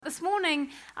morning,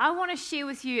 I want to share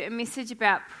with you a message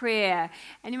about prayer.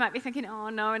 And you might be thinking, oh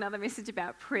no, another message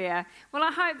about prayer. Well,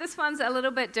 I hope this one's a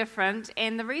little bit different.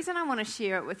 And the reason I want to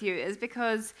share it with you is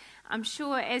because I'm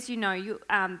sure, as you know,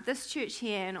 this church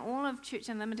here and all of Church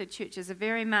Unlimited churches are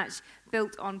very much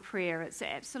built on prayer. It's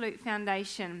the absolute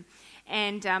foundation.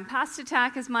 And Pastor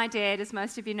Tak is my dad, as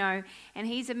most of you know, and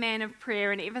he's a man of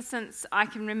prayer. And ever since I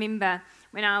can remember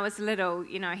when I was little,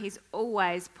 he's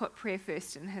always put prayer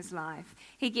first in his life.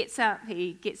 He gets up,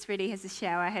 he gets ready, has a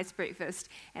shower, has breakfast,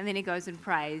 and then he goes and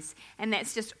prays. And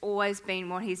that's just always been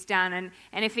what he's done.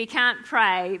 And if he can't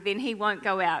pray, then he won't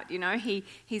go out,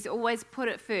 He's always put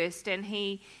it first, and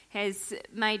he has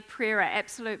made prayer an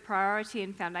absolute priority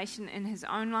and foundation in his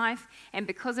own life, and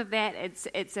because of that,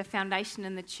 it's a foundation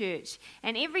in the church.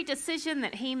 And every decision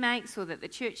that he makes, or that the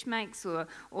church makes, or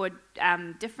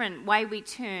different way we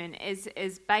turn,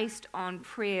 is based on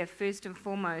prayer first and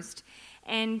foremost.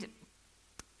 And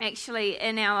actually,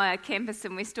 in our campus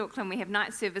in West Auckland, we have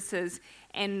night services,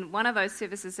 and one of those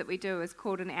services that we do is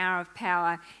called an Hour of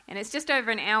Power, and it's just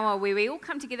over an hour where we all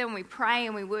come together and we pray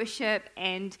and we worship,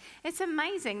 and it's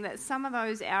amazing that some of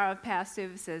those Hour of Power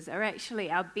services are actually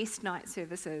our best night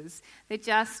services. They're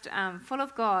just full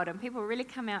of God, and people really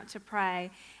come out to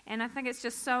pray, and I think it's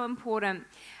just so important.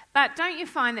 But don't you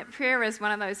find that prayer is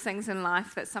one of those things in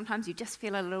life that sometimes you just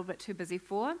feel a little bit too busy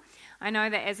for? I know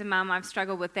that as a mum, I've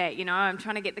struggled with that. I'm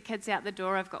trying to get the kids out the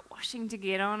door. I've got washing to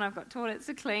get on. I've got toilets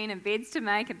to clean and beds to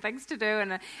make and things to do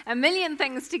and a million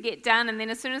things to get done. And then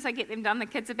as soon as I get them done, the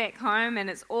kids are back home and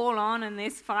it's all on, and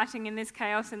there's fighting and there's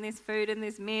chaos and there's food and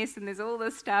there's mess and there's all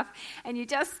this stuff. And you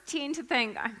just tend to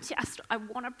think, I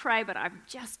want to pray, but I'm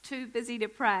just too busy to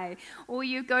pray. Or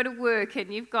you go to work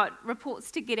and you've got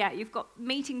reports to get out. You've got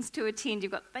meetings to attend.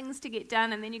 You've got things to get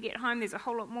done. And then you get home, there's a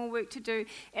whole lot more work to do.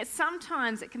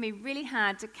 Sometimes it can be really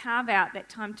hard to carve out that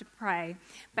time to pray.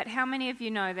 But how many of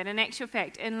you know that in actual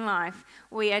fact in life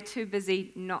we are too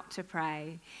busy not to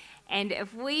pray? And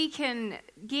if we can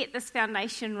get this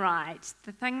foundation right,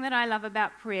 the thing that I love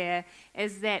about prayer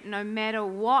is that no matter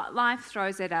what life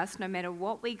throws at us, no matter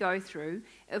what we go through,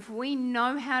 if we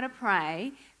know how to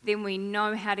pray, then we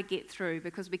know how to get through,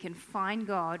 because we can find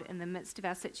God in the midst of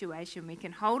our situation. We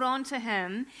can hold on to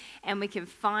Him, and we can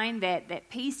find that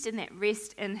peace and that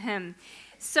rest in Him.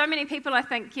 So many people, I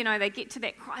think, they get to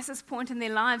that crisis point in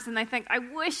their lives and they think, I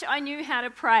wish I knew how to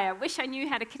pray. I wish I knew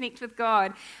how to connect with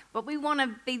God. But we want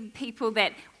to be people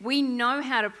that we know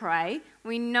how to pray.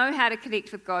 We know how to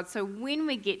connect with God. So when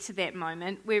we get to that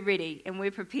moment, we're ready and we're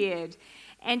prepared.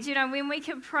 And, when we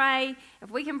can pray,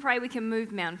 if we can pray, we can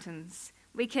move mountains.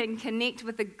 We can connect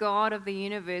with the God of the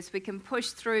universe. We can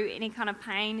push through any kind of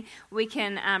pain. We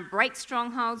can break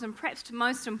strongholds. And perhaps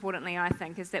most importantly, I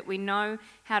think, is that we know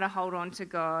how to hold on to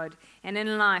God. And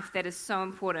in life, that is so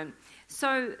important.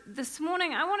 So this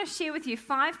morning, I want to share with you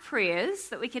 5 prayers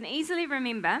that we can easily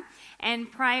remember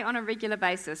and pray on a regular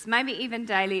basis, maybe even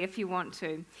daily if you want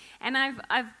to. And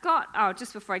I've got,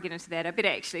 just before I get into that, I better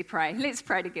actually pray. Let's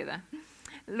pray together.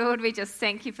 Lord, we just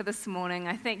thank you for this morning.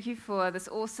 I thank you for this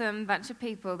awesome bunch of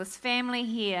people, this family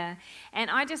here.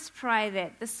 And I just pray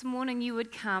that this morning you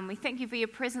would come. We thank you for your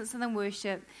presence in the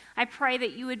worship. I pray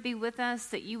that you would be with us,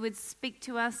 that you would speak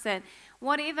to us, that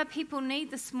whatever people need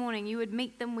this morning, you would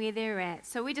meet them where they're at.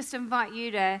 So we just invite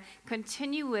you to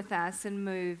continue with us and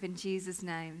move in Jesus'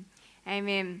 name.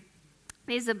 Amen.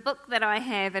 There's a book that I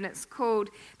have, and it's called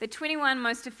The 21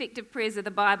 Most Effective Prayers of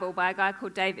the Bible by a guy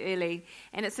called Dave Earley,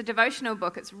 and it's a devotional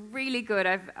book. It's really good.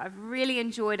 I've really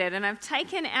enjoyed it, and I've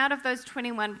taken out of those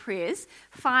 21 prayers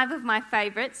 5 of my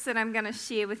favorites that I'm going to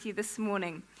share with you this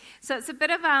morning. So it's a bit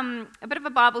of a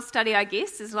Bible study, I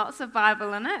guess. There's lots of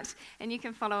Bible in it, and you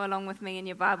can follow along with me in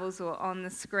your Bibles or on the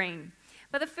screen.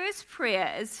 But the first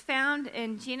prayer is found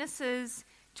in Genesis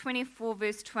 24,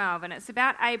 verse 12, and it's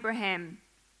about Abraham.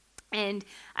 And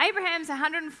Abraham's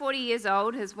 140 years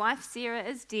old, his wife Sarah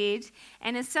is dead,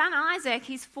 and his son Isaac,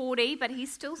 he's 40, but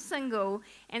he's still single,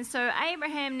 and so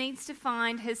Abraham needs to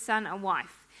find his son a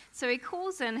wife. So he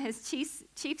calls in his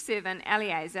chief servant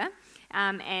Eliezer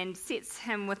and sets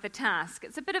him with the task.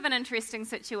 It's a bit of an interesting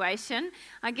situation.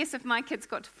 I guess if my kids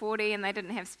got to 40 and they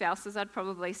didn't have spouses, I'd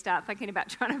probably start thinking about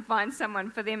trying to find someone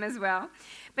for them as well.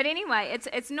 But anyway,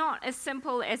 it's not as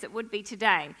simple as it would be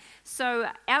today. So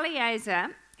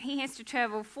Eliezer, he has to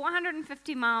travel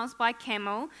 450 miles by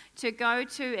camel to go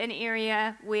to an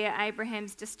area where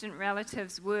Abraham's distant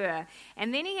relatives were.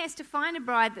 And then he has to find a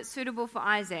bride that's suitable for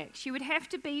Isaac. She would have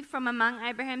to be from among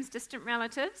Abraham's distant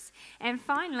relatives. And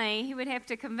finally, he would have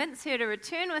to convince her to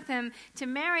return with him to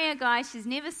marry a guy she's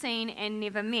never seen and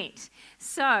never met.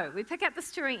 So we pick up the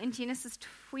story in Genesis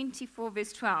 24,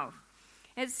 verse 12.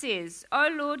 It says, "O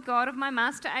Lord God of my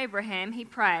master Abraham," he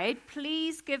prayed,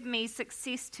 "please give me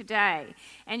success today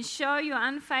and show your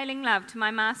unfailing love to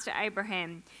my master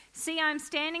Abraham. See, I am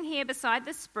standing here beside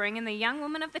the spring, and the young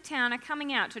women of the town are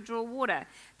coming out to draw water.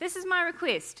 This is my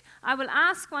request. I will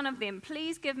ask one of them,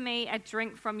 'Please give me a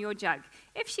drink from your jug.'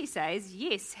 If she says,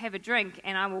 'Yes, have a drink,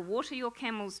 and I will water your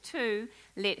camels too,'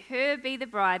 let her be the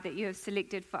bride that you have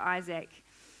selected for Isaac.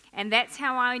 And that's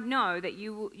how I know that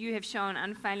you have shown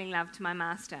unfailing love to my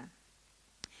master."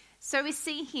 So we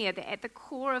see here that at the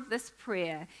core of this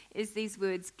prayer is these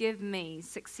words, "Give me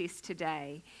success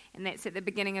today." And that's at the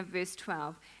beginning of verse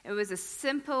 12. It was a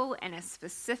simple and a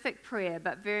specific prayer,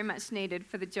 but very much needed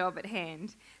for the job at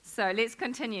hand. So let's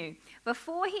continue.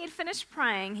 Before he had finished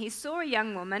praying, he saw a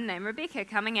young woman named Rebekah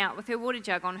coming out with her water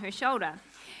jug on her shoulder.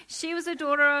 She was a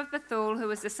daughter of Bethuel, who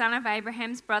was the son of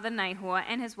Abraham's brother Nahor,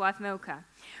 and his wife Milcah.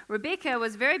 Rebekah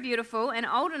was very beautiful and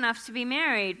old enough to be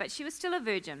married, but she was still a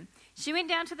virgin. She went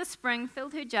down to the spring,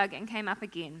 filled her jug, and came up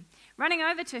again. Running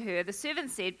over to her, the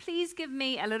servant said, "Please give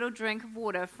me a little drink of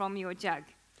water from your jug."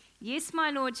 "Yes, my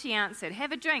lord," she answered,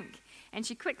 "have a drink." And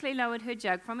she quickly lowered her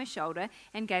jug from her shoulder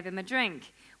and gave him a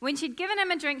drink. When she'd given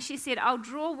him a drink, she said, "I'll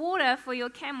draw water for your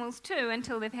camels too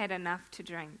until they've had enough to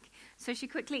drink." So she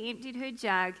quickly emptied her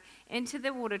jug into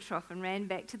the water trough and ran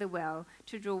back to the well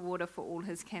to draw water for all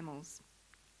his camels.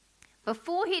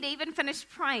 Before he'd even finished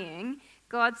praying,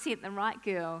 God sent the right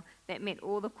girl that met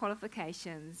all the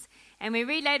qualifications. And we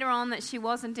read later on that she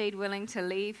was indeed willing to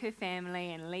leave her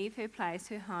family and leave her place,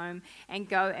 her home, and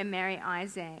go and marry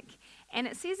Isaac. And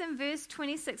it says in verse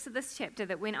 26 of this chapter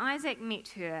that when Isaac met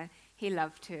her, he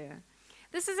loved her.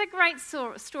 This is a great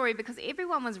story because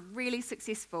everyone was really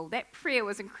successful. That prayer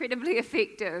was incredibly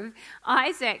effective.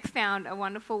 Isaac found a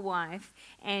wonderful wife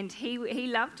and he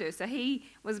loved her, so he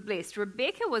was blessed.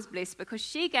 Rebekah was blessed because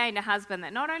she gained a husband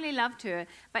that not only loved her,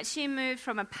 but she moved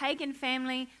from a pagan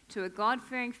family to a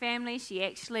God-fearing family. She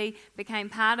actually became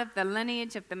part of the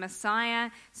lineage of the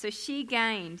Messiah, so she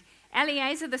gained.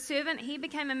 Eliezer the servant, he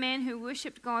became a man who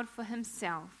worshipped God for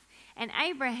himself. And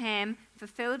Abraham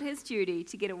fulfilled his duty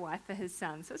to get a wife for his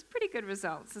son. So it's pretty good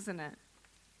results, isn't it?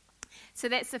 So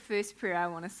that's the first prayer I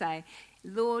want to say.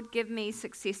 Lord, give me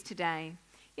success today.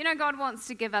 You know, God wants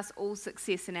to give us all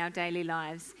success in our daily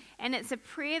lives. And it's a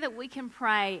prayer that we can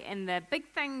pray in the big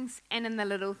things and in the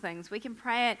little things. We can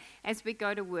pray it as we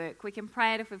go to work. We can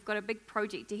pray it if we've got a big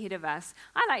project ahead of us.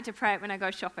 I like to pray it when I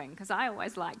go shopping because I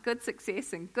always like good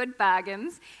success and good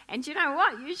bargains. And you know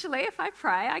what? Usually if I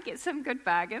pray, I get some good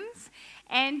bargains.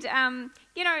 And,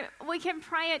 you know, we can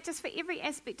pray it just for every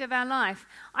aspect of our life.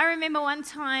 I remember one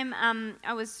time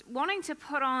I was wanting to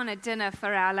put on a dinner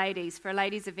for our ladies, for a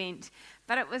ladies' event.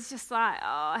 But it was just like,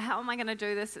 oh, how am I going to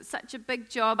do this? It's such a big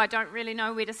job. I don't really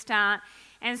know where to start.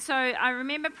 And so I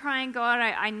remember praying, God,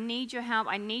 I need your help.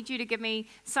 I need you to give me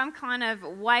some kind of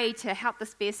way to help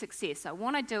this be a success. I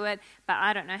want to do it, but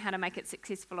I don't know how to make it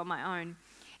successful on my own.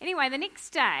 Anyway, the next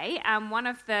day, one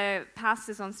of the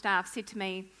pastors on staff said to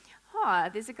me,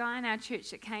 there's a guy in our church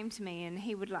that came to me and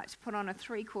he would like to put on a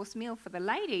 3-course meal for the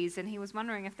ladies and he was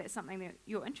wondering if that's something that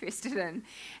you're interested in.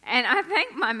 And I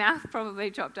think my mouth probably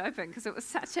dropped open because it was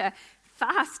such a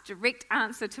fast, direct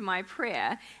answer to my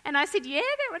prayer. And I said, yeah,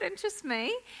 that would interest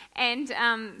me. And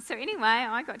so anyway,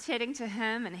 I got chatting to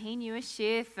him and he knew a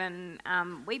chef and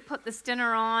we put this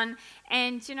dinner on.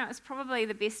 And, you know, it's probably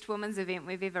the best women's event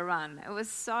we've ever run. It was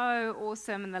so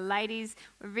awesome and the ladies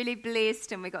were really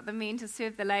blessed and we got the men to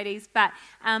serve the ladies. But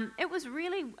it was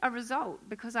really a result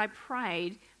because I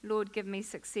prayed, Lord, give me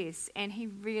success. And he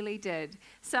really did.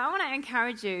 So I want to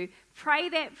encourage you, pray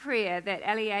that prayer that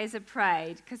Eliezer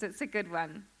prayed because it's a good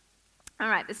one. All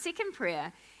right, the second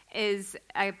prayer is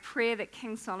a prayer that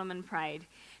King Solomon prayed.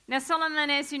 Now, Solomon,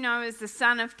 as you know, is the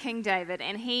son of King David,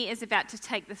 and he is about to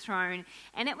take the throne.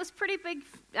 And it was pretty big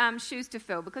shoes to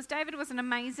fill because David was an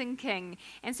amazing king.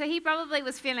 And so he probably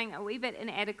was feeling a wee bit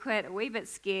inadequate, a wee bit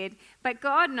scared. But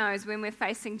God knows when we're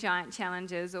facing giant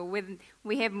challenges or when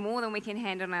we have more than we can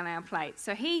handle on our plate.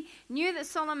 So he knew that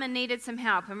Solomon needed some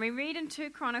help. And we read in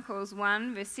 2 Chronicles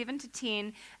 1, verse 7 to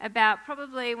 10, about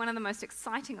probably one of the most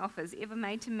exciting offers ever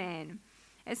made to man.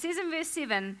 It says in verse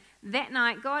 7, that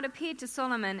night God appeared to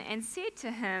Solomon and said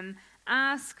to him,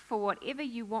 ask for whatever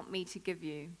you want me to give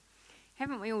you.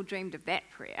 Haven't we all dreamed of that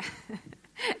prayer?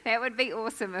 That would be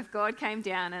awesome if God came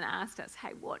down and asked us,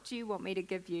 hey, what do you want me to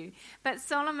give you? But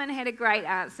Solomon had a great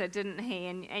answer, didn't he?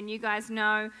 And you guys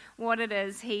know what it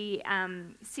is. He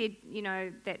said, you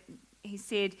know, that he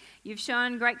said, you've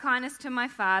shown great kindness to my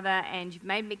father and you've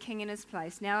made me king in his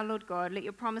place. Now, Lord God, let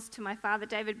your promise to my father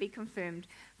David be confirmed,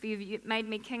 for you've made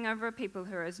me king over a people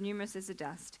who are as numerous as the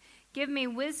dust. Give me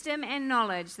wisdom and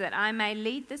knowledge that I may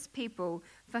lead this people,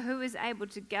 for who is able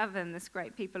to govern this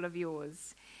great people of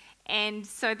yours? And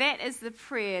so that is the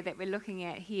prayer that we're looking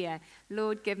at here.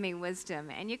 Lord, give me wisdom.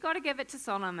 And you've got to give it to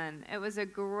Solomon. It was a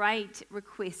great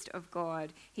request of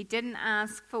God. He didn't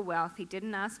ask for wealth. He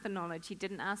didn't ask for knowledge. He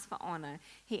didn't ask for honor.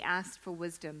 He asked for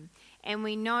wisdom. And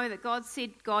we know that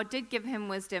God did give him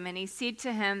wisdom. And he said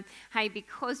to him, hey,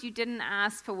 because you didn't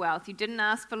ask for wealth, you didn't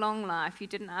ask for long life, you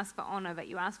didn't ask for honor, but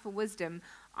you asked for wisdom,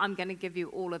 I'm going to give you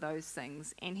all of those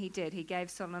things. And he did. He gave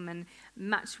Solomon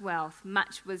much wealth,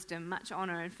 much wisdom, much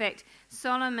honor. In fact,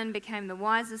 Solomon became the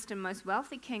wisest and most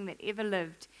wealthy king that ever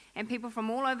lived. And people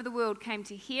from all over the world came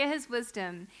to hear his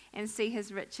wisdom and see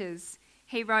his riches.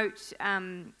 He wrote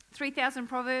 3,000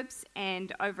 proverbs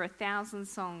and over 1,000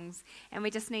 songs. And we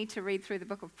just need to read through the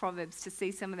book of Proverbs to see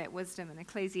some of that wisdom in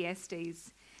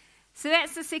Ecclesiastes. So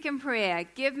that's the second prayer.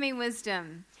 Give me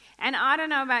wisdom. And I don't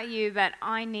know about you, but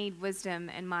I need wisdom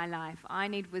in my life. I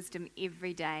need wisdom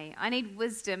every day. I need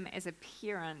wisdom as a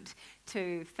parent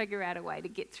to figure out a way to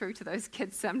get through to those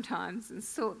kids sometimes and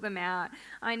sort them out.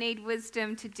 I need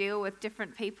wisdom to deal with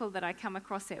different people that I come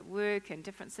across at work and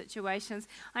different situations.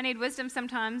 I need wisdom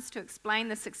sometimes to explain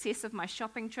the success of my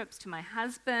shopping trips to my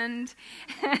husband.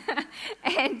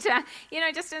 And,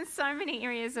 just in so many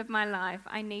areas of my life,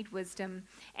 I need wisdom.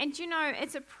 And,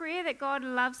 it's a prayer that God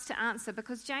loves to answer,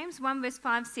 because James 1 verse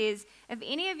 5 says, if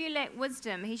any of you lack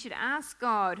wisdom, he should ask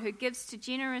God, who gives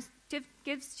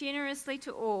generously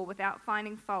to all without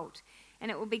finding fault, and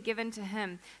it will be given to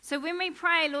him. So when we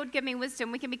pray, Lord, give me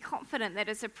wisdom, we can be confident that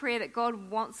it's a prayer that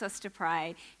God wants us to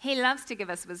pray. He loves to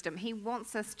give us wisdom. He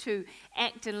wants us to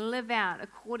act and live out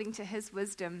according to his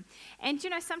wisdom. And,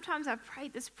 sometimes I've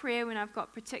prayed this prayer when I've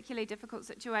got particularly difficult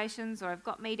situations, or I've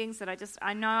got meetings that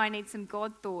I know I need some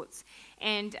God thoughts.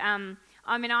 And,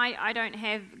 I don't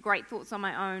have great thoughts on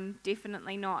my own,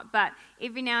 definitely not. But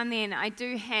every now and then I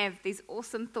do have these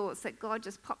awesome thoughts that God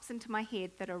just pops into my head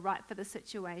that are right for the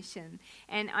situation.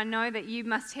 And I know that you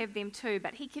must have them too,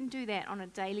 but he can do that on a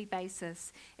daily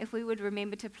basis if we would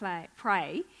remember to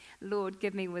pray, Lord,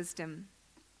 give me wisdom.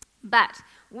 But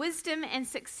wisdom and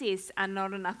success are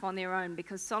not enough on their own,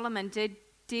 because Solomon did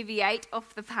deviate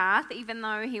off the path. Even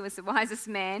though he was the wisest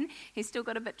man, he still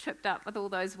got a bit tripped up with all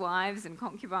those wives and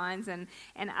concubines and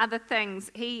other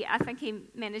things. I think he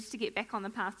managed to get back on the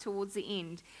path towards the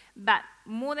end. But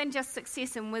more than just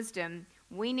success and wisdom,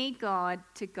 we need God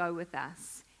to go with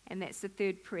us. And that's the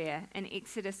third prayer in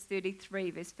Exodus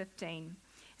 33 verse 15.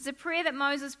 It's a prayer that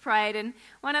Moses prayed, and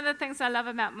one of the things I love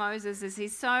about Moses is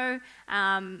he's so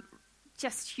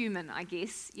just human, I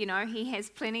guess. He has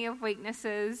plenty of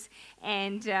weaknesses,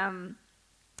 and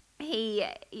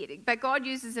but God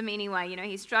uses him anyway.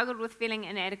 He struggled with feeling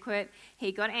inadequate.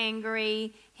 He got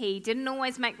angry. He didn't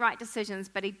always make right decisions,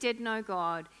 but he did know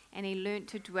God, and he learnt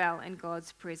to dwell in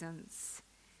God's presence.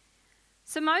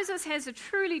 So Moses has a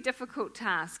truly difficult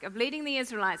task of leading the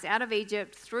Israelites out of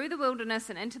Egypt, through the wilderness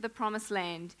and into the promised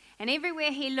land. And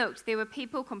everywhere he looked, there were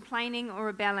people complaining or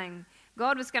rebelling.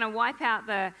 God was going to wipe out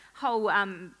the whole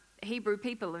Hebrew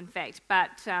people, in fact,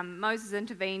 but Moses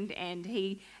intervened and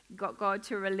he got God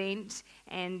to relent,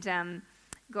 and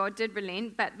God did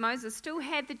relent, but Moses still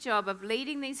had the job of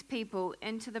leading these people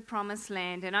into the promised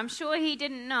land. And I'm sure he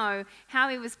didn't know how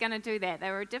he was going to do that. They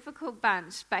were a difficult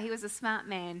bunch, but he was a smart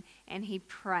man, and he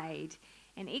prayed.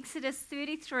 In Exodus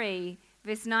 33,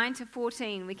 verse 9 to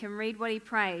 14, we can read what he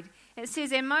prayed. It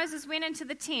says, and Moses went into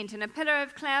the tent, and a pillar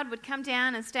of cloud would come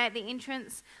down and stay at the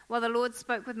entrance while the Lord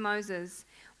spoke with Moses.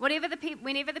 Whenever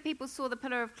the people saw the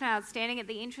pillar of cloud standing at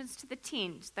the entrance to the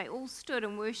tent, they all stood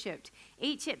and worshipped,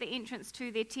 each at the entrance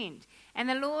to their tent. And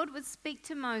the Lord would speak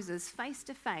to Moses face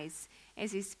to face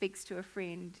as he speaks to a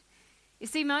friend. You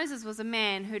see, Moses was a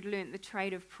man who'd learnt the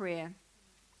trade of prayer.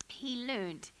 He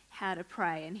learnt how to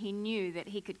pray, and he knew that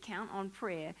he could count on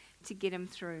prayer to get him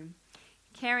through.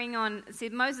 Carrying on, it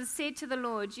said, Moses said to the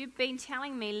Lord, you've been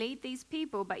telling me, lead these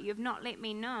people, but you've not let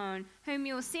me know whom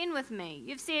you'll send with me.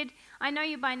 You've said, I know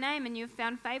you by name, and you've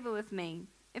found favor with me.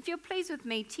 If you're pleased with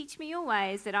me, teach me your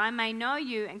ways, that I may know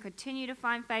you and continue to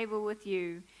find favor with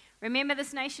you. Remember,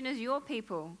 this nation is your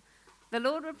people. The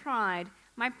Lord replied,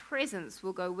 my presence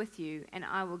will go with you, and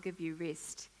I will give you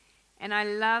rest. And I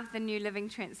love the New Living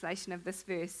Translation of this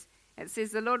verse. It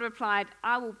says, the Lord replied,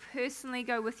 I will personally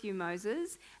go with you,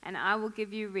 Moses, and I will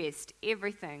give you rest.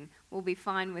 Everything will be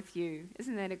fine with you.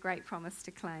 Isn't that a great promise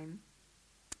to claim?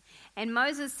 And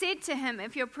Moses said to him,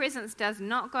 if your presence does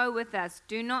not go with us,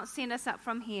 do not send us up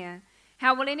from here.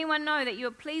 How will anyone know that you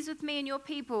are pleased with me and your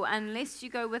people unless you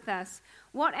go with us?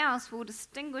 What else will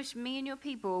distinguish me and your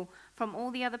people from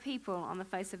all the other people on the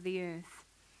face of the earth?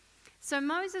 So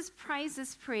Moses prays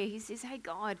this prayer. He says, hey,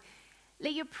 God,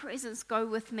 let your presence go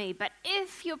with me. But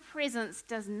if your presence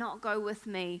does not go with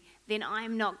me, then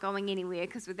I'm not going anywhere,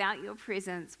 because without your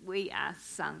presence, we are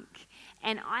sunk.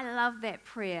 And I love that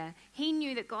prayer. He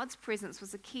knew that God's presence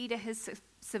was the key to his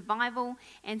survival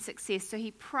and success. So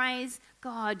he prays,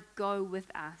 God, go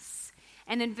with us.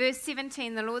 And in verse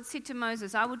 17, the Lord said to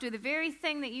Moses, I will do the very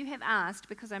thing that you have asked,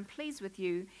 because I'm pleased with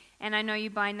you and I know you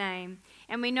by name.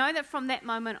 And we know that from that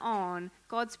moment on,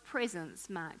 God's presence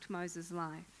marked Moses'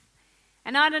 life.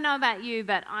 And I don't know about you,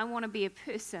 but I want to be a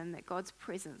person that God's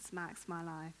presence marks my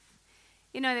life.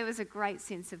 You know, there was a great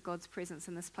sense of God's presence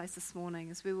in this place this morning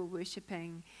as we were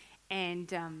worshipping.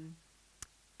 And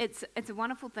it's a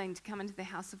wonderful thing to come into the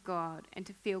house of God and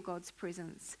to feel God's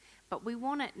presence. But we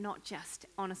want it not just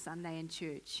on a Sunday in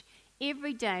church.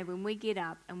 Every day when we get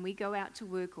up and we go out to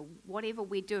work or whatever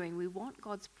we're doing, we want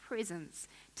God's presence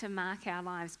to mark our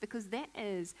lives, because that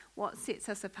is what sets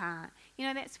us apart. You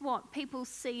know, that's what people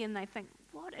see and they think,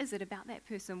 what is it about that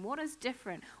person? What is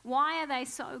different? Why are they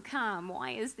so calm?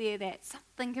 Why is there that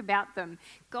something about them?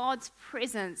 God's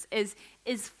presence is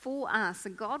for us,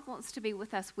 and God wants to be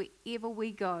with us wherever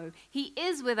we go. He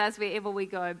is with us wherever we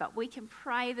go, but we can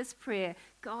pray this prayer,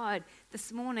 God,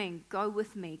 this morning, go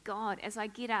with me. God, as I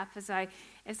get up, as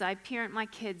I parent my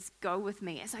kids, go with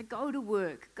me. As I go to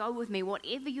work, go with me.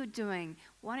 Whatever you're doing,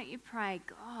 why don't you pray,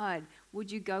 God,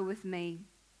 would you go with me?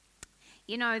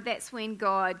 You know, that's when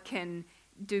God can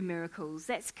do miracles.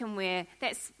 That's where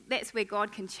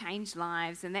God can change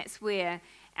lives, and that's where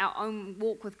our own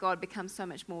walk with God becomes so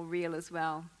much more real as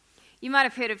well. You might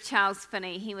have heard of Charles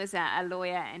Finney. He was a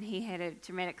lawyer, and he had a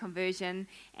dramatic conversion,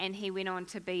 and he went on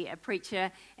to be a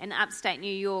preacher in upstate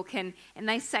New York. And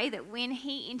they say that when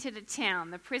he entered a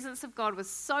town, the presence of God was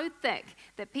so thick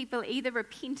that people either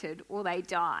repented or they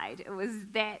died. It was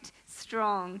that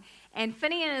strong. And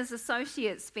Finney and his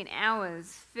associates spent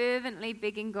hours fervently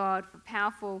begging God for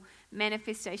powerful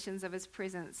manifestations of his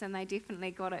presence, and they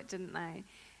definitely got it, didn't they?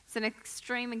 It's an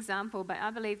extreme example, but I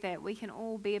believe that we can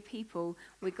all be a people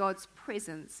where God's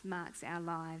presence marks our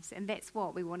lives, and that's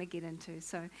what we want to get into.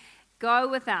 So go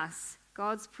with us,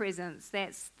 God's presence.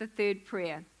 That's the third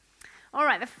prayer. All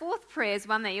right, the fourth prayer is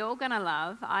one that you're all going to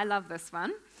love. I love this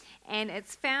one, and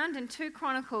it's found in 2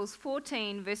 Chronicles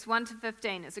 14, verse 1 to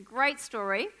 15. It's a great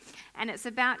story, and it's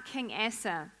about King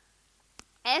Asa.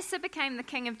 Asa became the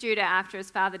king of Judah after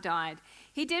his father died.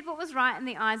 He did what was right in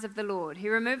the eyes of the Lord. He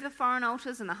removed the foreign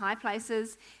altars and the high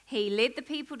places. He led the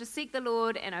people to seek the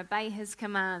Lord and obey his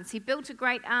commands. He built a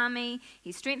great army.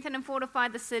 He strengthened and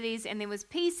fortified the cities, and there was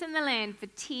peace in the land for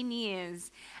 10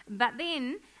 years. But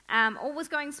then, all was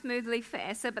going smoothly for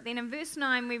Asa, but then in verse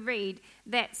 9 we read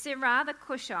that Serah the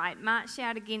Cushite marched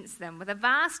out against them with a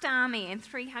vast army and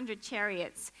 300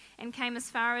 chariots, and came as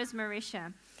far as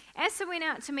Mareshah. Asa went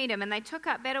out to meet him, and they took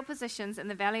up battle positions in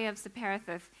the valley of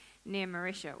Separathith near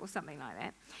Mareshah, or something like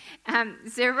that.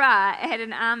 Serah had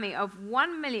an army of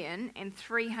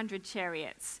 1,300,000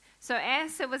 chariots. So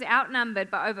Asa was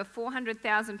outnumbered by over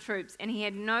 400,000 troops, and he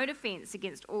had no defense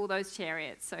against all those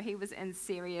chariots. So he was in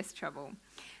serious trouble.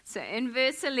 So in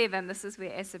verse 11, this is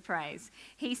where Asa prays.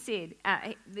 He said,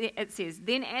 it says,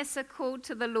 Then Asa called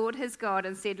to the Lord his God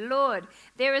and said, Lord,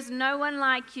 there is no one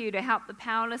like you to help the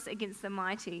powerless against the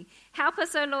mighty. Help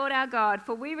us, O Lord our God,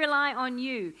 for we rely on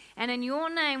you, and in your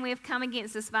name we have come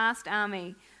against this vast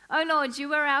army. O Lord,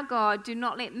 you are our God. Do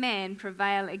not let man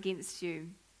prevail against you.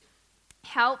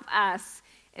 Help us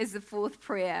is the fourth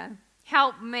prayer.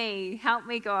 Help me,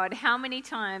 God. How many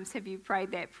times have you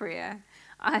prayed that prayer?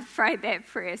 I've prayed that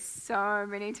prayer so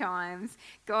many times.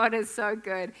 God is so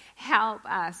good. Help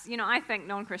us. You know, I think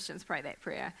non-Christians pray that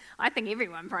prayer. I think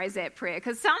everyone prays that prayer,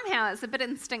 because somehow it's a bit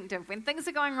instinctive. When things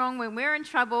are going wrong, when we're in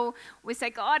trouble, we say,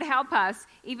 God, help us,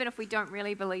 even if we don't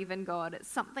really believe in God. It's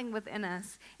something within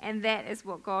us, and that is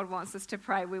what God wants us to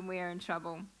pray when we're in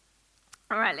trouble.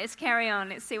 All right, let's carry on.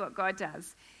 Let's see what God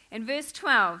does. In verse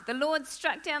 12, the Lord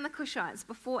struck down the Cushites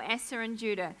before Asa and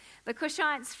Judah. The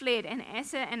Cushites fled, and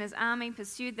Asa and his army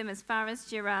pursued them as far as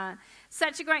Gerar.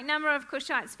 Such a great number of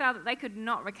Cushites fell that they could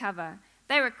not recover.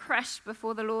 They were crushed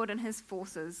before the Lord and his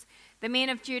forces. The men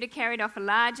of Judah carried off a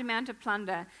large amount of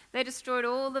plunder. They destroyed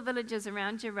all the villages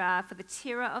around Gerar, for the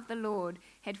terror of the Lord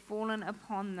had fallen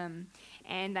upon them.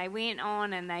 And they went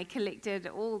on and they collected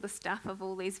all the stuff of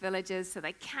all these villages. So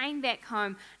they came back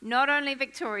home not only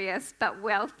victorious, but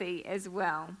wealthy as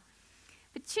well.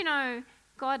 But you know,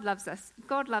 God loves us.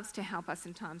 God loves to help us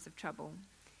in times of trouble.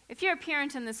 If you're a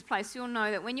parent in this place, you'll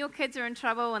know that when your kids are in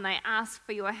trouble and they ask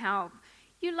for your help,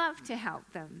 You love to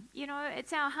help them. You know,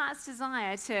 it's our heart's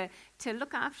desire to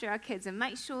look after our kids and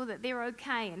make sure that they're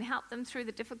okay and help them through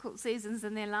the difficult seasons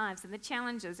in their lives and the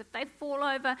challenges. If they fall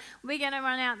over, we're going to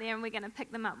run out there and we're going to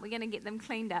pick them up. We're going to get them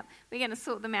cleaned up. We're going to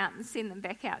sort them out and send them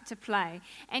back out to play.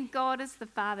 And God is the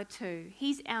Father too.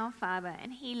 He's our Father,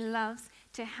 and He loves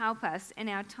to help us in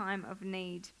our time of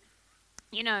need.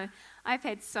 You know, I've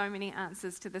had so many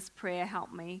answers to this prayer,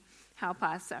 help me, help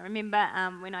us. I remember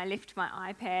when I left my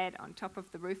iPad on top of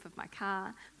the roof of my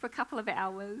car for a couple of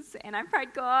hours, and I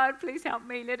prayed, God, please help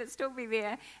me, let it still be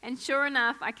there. And sure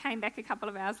enough, I came back a couple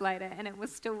of hours later, and it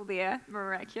was still there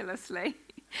miraculously.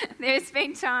 There's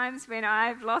been times when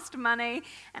I've lost money,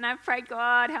 and I've prayed,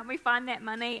 God, help me find that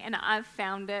money, and I've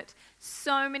found it.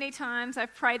 So many times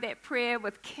I've prayed that prayer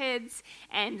with kids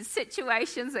and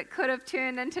situations that could have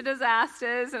turned into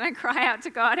disasters, and I cry out to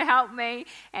God, help me,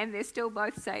 and they're still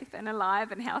both safe and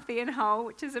alive and healthy and whole,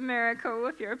 which is a miracle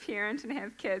if you're a parent and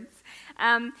have kids.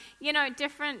 You know,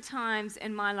 different times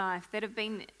in my life that have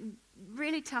been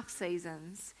really tough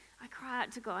seasons, I cry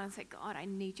out to God and say, God, I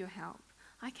need your help.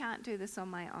 I can't do this on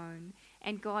my own.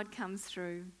 And God comes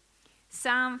through.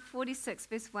 Psalm 46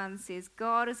 verse 1 says,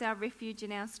 God is our refuge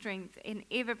and our strength and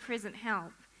ever-present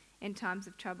help in times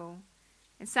of trouble.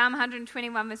 And Psalm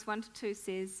 121 verse 1 to 2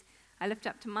 says, I lift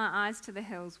up to my eyes to the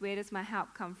hills. Where does my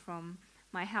help come from?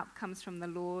 My help comes from the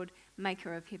Lord,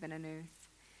 maker of heaven and earth.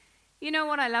 You know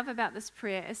what I love about this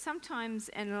prayer is sometimes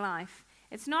in life,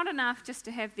 it's not enough just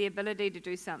to have the ability to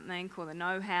do something or the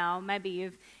know-how. Maybe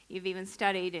you've even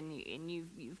studied and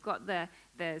you've got the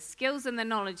skills and the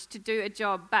knowledge to do a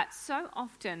job. But so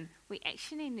often we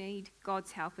actually need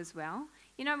God's help as well.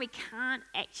 You know, we can't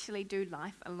actually do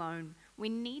life alone. We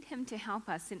need Him to help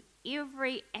us in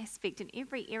every aspect, in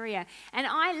every area. And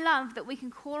I love that we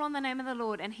can call on the name of the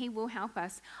Lord and He will help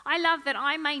us. I love that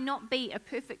I may not be a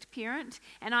perfect parent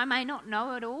and I may not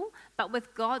know it all, but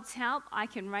with God's help, I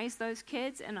can raise those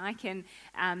kids and I can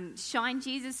shine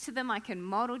Jesus to them. I can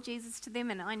model Jesus to them,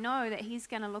 and I know that He's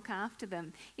going to look after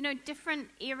them. You know, different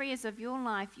areas of your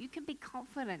life, you can be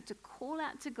confident to call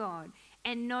out to God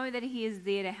and know that He is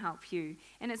there to help you.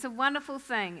 And it's a wonderful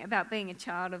thing about being a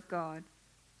child of God.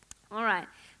 All right,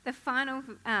 the final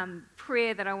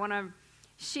prayer that I want to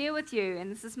share with you,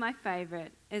 and this is my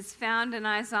favorite, is found in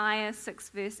Isaiah 6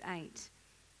 verse 8.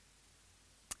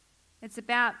 It's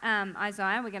about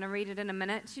Isaiah. We're going to read it in a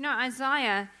minute. You know,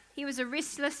 Isaiah, he was a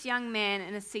restless young man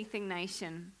in a seething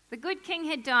nation. The good king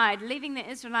had died, leaving the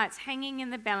Israelites hanging in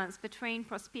the balance between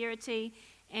prosperity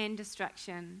and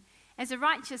destruction. As a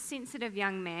righteous, sensitive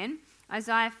young man,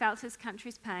 Isaiah felt his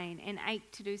country's pain and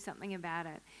ached to do something about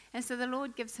it. And so the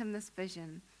Lord gives him this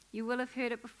vision. You will have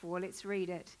heard it before. Let's read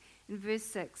it. In verse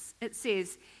 6, it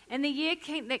says, In the year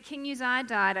that King Uzziah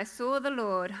died, I saw the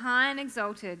Lord, high and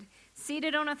exalted,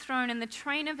 seated on a throne, and the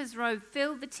train of his robe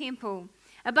filled the temple.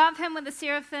 Above him were the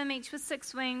seraphim, each with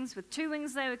 6 wings. With 2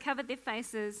 wings they covered their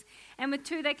faces, and with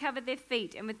 2 they covered their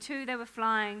feet, and with 2 they were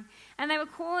flying. And they were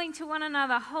calling to one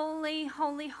another, Holy,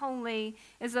 holy, holy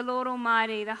is the Lord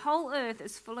Almighty. The whole earth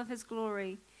is full of His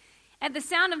glory. At the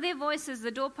sound of their voices,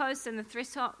 the doorposts and the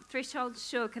thresholds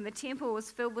shook, and the temple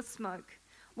was filled with smoke.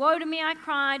 Woe to me, I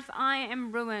cried, for I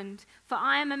am ruined. For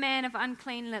I am a man of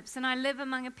unclean lips, and I live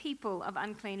among a people of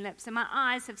unclean lips, and my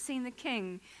eyes have seen the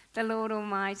King, the Lord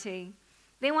Almighty.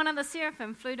 Then one of the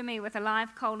seraphim flew to me with a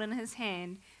live coal in his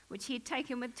hand, which he had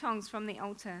taken with tongs from the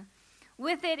altar.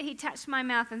 With it he touched my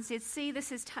mouth and said, See,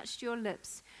 this has touched your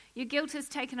lips. Your guilt is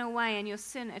taken away and your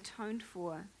sin atoned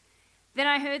for. Then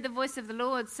I heard the voice of the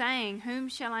Lord saying, Whom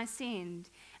shall I send,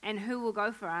 and who will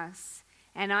go for us?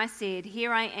 And I said,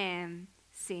 Here I am,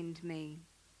 send me.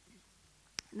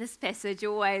 This passage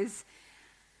always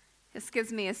just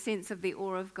gives me a sense of the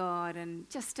awe of God and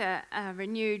just a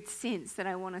renewed sense that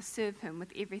I want to serve Him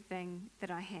with everything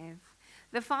that I have.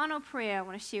 The final prayer I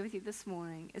want to share with you this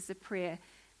morning is the prayer,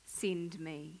 Send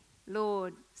me.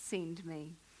 Lord, send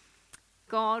me.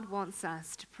 God wants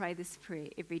us to pray this prayer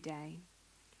every day.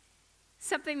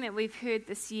 Something that we've heard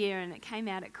this year, and it came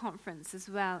out at conference as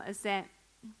well, is that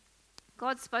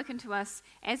God's spoken to us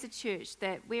as a church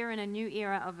that we're in a new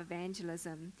era of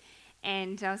evangelism.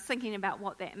 And I was thinking about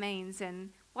what that means,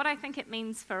 and what I think it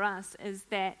means for us is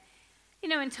that, you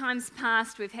know, in times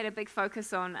past we've had a big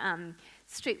focus on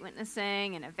street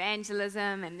witnessing and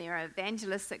evangelism, and there are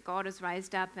evangelists that God has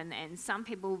raised up, and some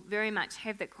people very much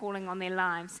have that calling on their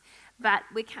lives. But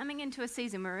we're coming into a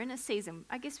season, we're in a season,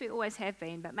 I guess we always have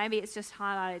been, but maybe it's just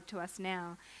highlighted to us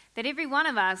now, that every one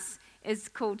of us is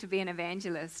called to be an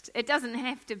evangelist. It doesn't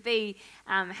have to be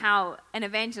how an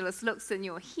evangelist looks in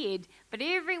your head, but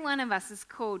every one of us is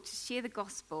called to share the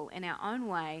gospel in our own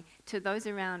way to those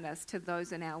around us, to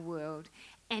those in our world.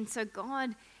 And so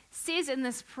God says in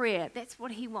this prayer, that's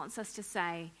what he wants us to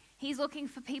say. He's looking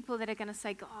for people that are going to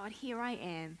say, God, here I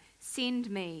am, send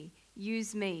me,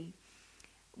 use me.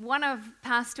 One of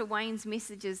Pastor Wayne's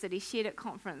messages that he shared at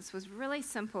conference was really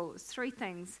simple. It was 3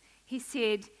 things. He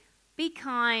said, be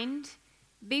kind,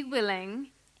 be willing,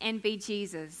 and be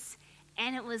Jesus.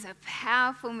 And it was a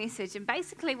powerful message. And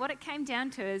basically what it came down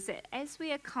to is that as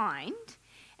we are kind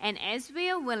and as we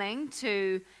are willing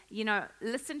to,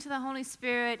 listen to the Holy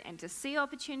Spirit and to see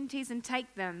opportunities and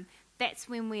take them, that's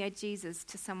when we are Jesus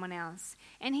to someone else.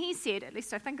 And he said, at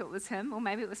least I think it was him, or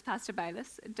maybe it was Pastor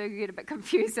Bayless. I do get a bit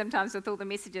confused sometimes with all the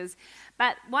messages.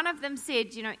 But one of them said,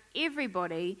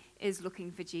 everybody is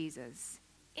looking for Jesus.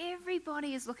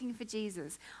 Everybody is looking for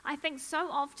Jesus. I think so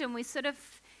often we sort of,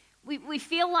 we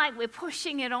feel like we're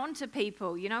pushing it on to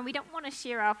people. We don't want to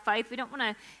share our faith. We don't want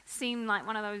to seem like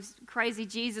one of those crazy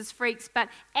Jesus freaks. But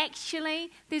actually,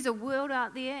 there's a world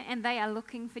out there and they are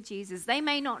looking for Jesus. They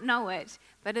may not know it,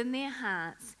 but in their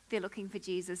hearts, they're looking for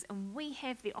Jesus. And we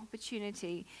have the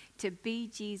opportunity to be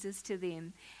Jesus to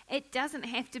them. It doesn't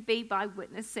have to be by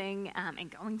witnessing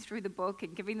and going through the book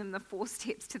and giving them the 4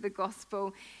 steps to the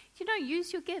gospel.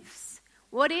 Use your gifts.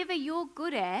 Whatever you're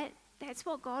good at, that's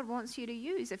what God wants you to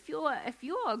use. If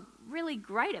you're really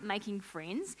great at making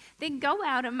friends, then go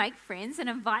out and make friends and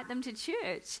invite them to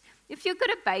church. If you're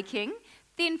good at baking,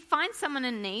 then find someone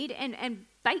in need and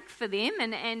bake for them,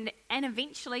 and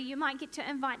eventually you might get to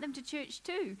invite them to church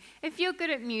too. If you're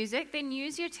good at music, then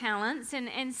use your talents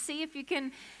and see if you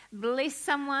can bless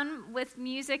someone with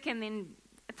music, and then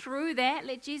through that,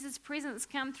 let Jesus' presence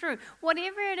come through.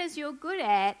 Whatever it is you're good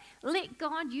at, let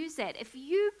God use that. If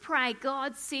you pray,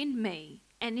 God, send me,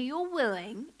 and you're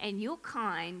willing and you're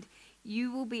kind,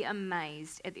 you will be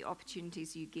amazed at the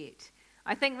opportunities you get.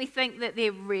 I think we think that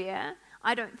they're rare.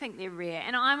 I don't think they're rare.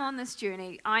 And I'm on this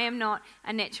journey. I am not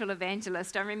a natural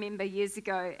evangelist. I remember years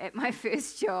ago at my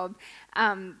first job,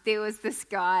 there was this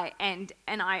guy, and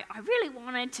I really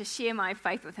wanted to share my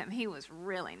faith with him. He was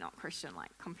really not Christian,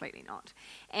 like completely not.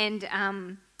 And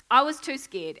I was too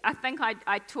scared. I think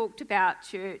I talked about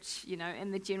church,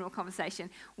 in the general conversation.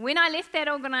 When I left that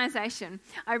organisation,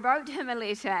 I wrote him a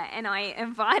letter and I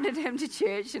invited him to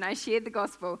church and I shared the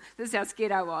gospel. This is how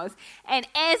scared I was. And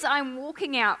as I'm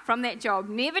walking out from that job,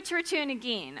 never to return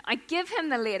again, I give him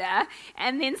the letter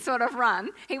and then sort of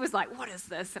run. He was like, what is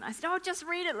this? And I said, just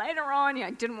read it later on.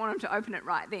 I didn't want him to open it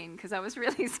right then because I was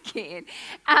really scared.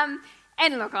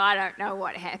 And look, I don't know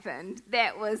what happened.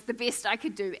 That was the best I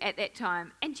could do at that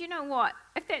time. And you know what?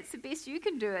 If that's the best you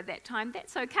can do at that time,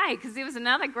 that's okay. Because there was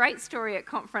another great story at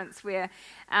conference where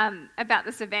about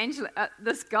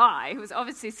this guy who was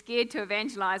obviously scared to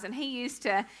evangelize, and he used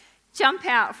to jump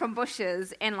out from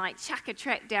bushes and chuck a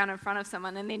tract down in front of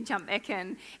someone and then jump back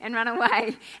in and run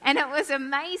away. And it was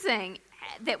amazing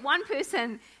that one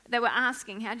person, they were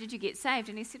asking, how did you get saved?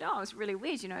 And he said, it was really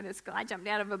weird. This guy jumped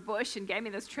out of a bush and gave me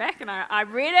this tract, and I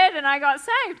read it and I got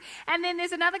saved. And then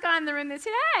there's another guy in the room that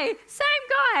said, hey, same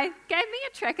guy gave me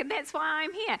a tract, and that's why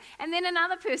I'm here. And then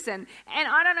another person, and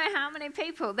I don't know how many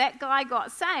people, that guy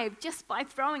got saved just by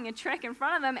throwing a tract in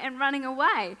front of them and running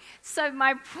away. So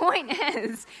my point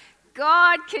is,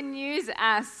 God can use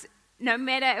us no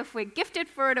matter if we're gifted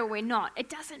for it or we're not. It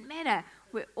doesn't matter.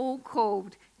 We're all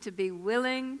called to be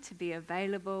willing, to be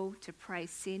available, to pray,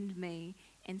 send me,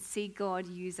 and see God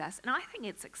use us. And I think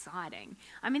it's exciting.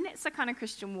 I mean, that's the kind of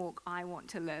Christian walk I want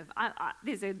to live.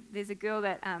 There's a girl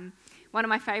that, one of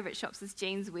my favourite shops is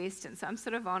Jeans West, and so I'm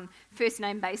sort of on first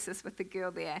name basis with the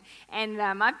girl there. And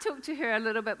I've talked to her a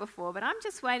little bit before, but I'm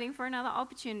just waiting for another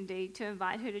opportunity to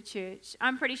invite her to church.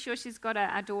 I'm pretty sure she's got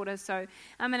a daughter, so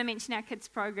I'm going to mention our kids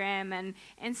program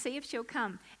and see if she'll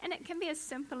come. And it can be as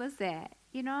simple as that.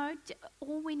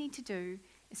 All we need to do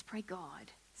is pray,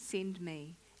 God, send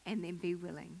me, and then be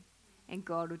willing, and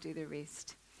God will do the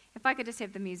rest. If I could just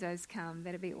have the musos come,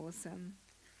 that'd be awesome.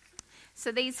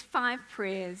 So these 5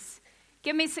 prayers: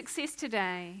 give me success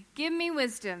today, give me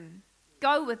wisdom,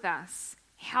 go with us,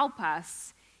 help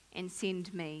us, and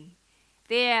send me.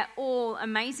 They're all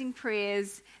amazing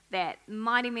prayers that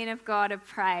mighty men of God have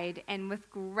prayed and with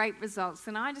great results.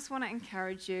 And I just want to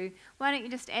encourage you, why don't you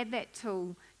just add that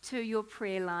tool to your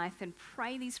prayer life and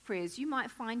pray these prayers. You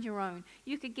might find your own.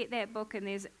 You could get that book and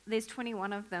there's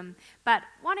 21 of them. But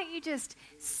why don't you just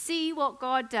see what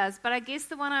God does? But I guess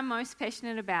the one I'm most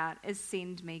passionate about is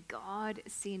send me. God,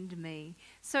 send me.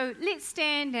 So let's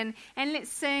stand and let's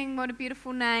sing What a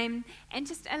Beautiful Name and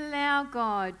just allow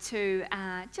God to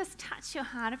just touch your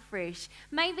heart afresh.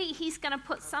 Maybe he's going to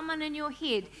put someone in your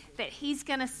head that he's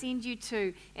going to send you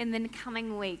to in the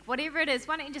coming week. Whatever it is,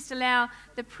 why don't you just allow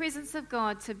the presence of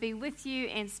God to be with you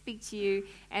and speak to you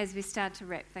as we start to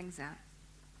wrap things up.